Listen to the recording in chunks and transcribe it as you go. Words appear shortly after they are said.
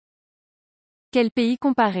Quel pays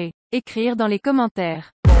comparer? Écrire dans les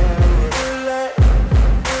commentaires.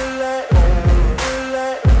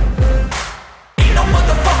 Ain't no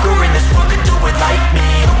motherfucker in this world could do it like me.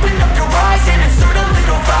 Open up your eyes and insert a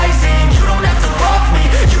little rising. You don't have to love me,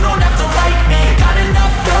 you don't have to like me. Got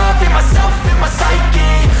enough love in myself, in my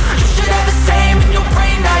psyche. You should have the same in your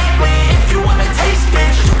brain nightly. If you wanna taste,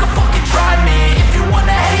 bitch, you can fucking try me. If you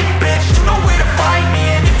wanna hate, bitch, you know where to find me.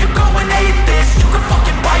 And if you're going hate this, you can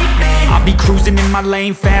fucking bite me. I'll be cruising in my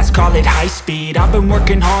lane fast, call it high speed. I've been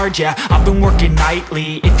working hard, yeah, I've been working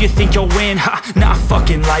nightly. If you think you'll win, ha, not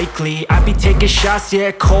fucking likely. I be taking shots,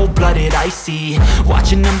 yeah, cold-blooded, icy.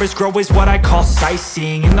 Watching numbers grow is what I call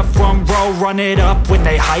sightseeing. In the front row, run it up when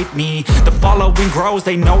they hype me. The following grows,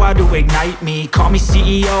 they know how to ignite me. Call me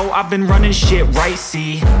CEO, I've been running shit right,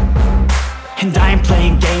 see. And I ain't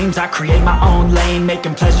playing games, I create my own lane.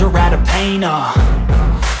 Making pleasure out of pain,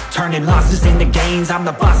 turning losses into gains. I'm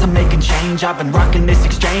the boss, I'm making change. I've been rocking this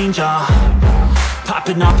exchange,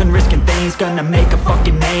 popping off and risking things. Gonna make a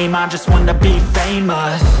fucking name, I just wanna be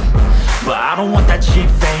famous. But I don't want that cheap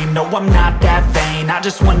fame, no I'm not that vain. I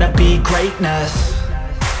just wanna be greatness.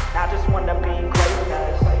 I just wanna be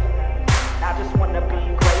greatness. I just wanna be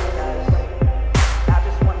greatness. I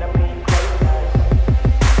just wanna be greatness.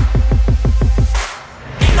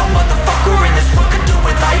 Ain't no motherfucker in this world could do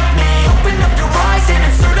it like me. Open up your eyes and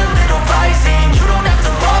insert a little rising. You don't have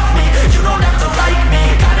to love me, you don't have to like me.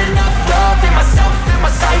 Got enough love in myself, in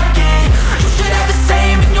my psyche. You should have the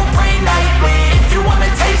same in your brain nightly. If you wanna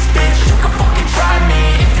taste, bitch, you can fucking try me.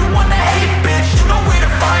 If you wanna hate, bitch, you know where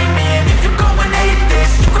to find me. And if you're going hate this,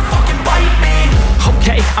 you can fucking bite me.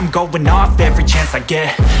 Okay, I'm going off every chance I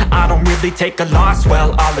get. I don't really take a loss,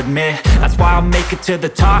 well, I'll admit. That's why I'll make it to the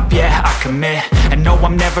top, yeah, I commit. And no,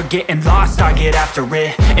 I'm never getting lost, I get after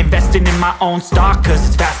it. Investing in my own stock, cause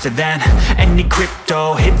it's faster than any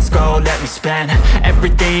crypto hits go, let me spend.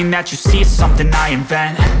 Everything that you see is something I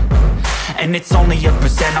invent. And it's only a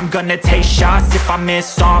percent. I'm gonna take shots. If I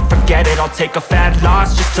miss all, forget it. I'll take a fat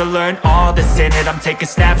loss just to learn all that's in it. I'm taking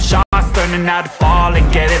snapshots, learning how to fall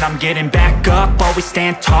and get it. I'm getting back up, always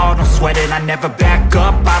stand tall, don't sweat it. I never back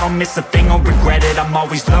up, I don't miss a thing or regret it. I'm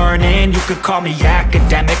always learning, you could call me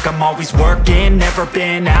academic. I'm always working, never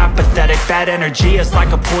been apathetic. Bad energy is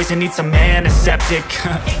like a poison, needs some antiseptic.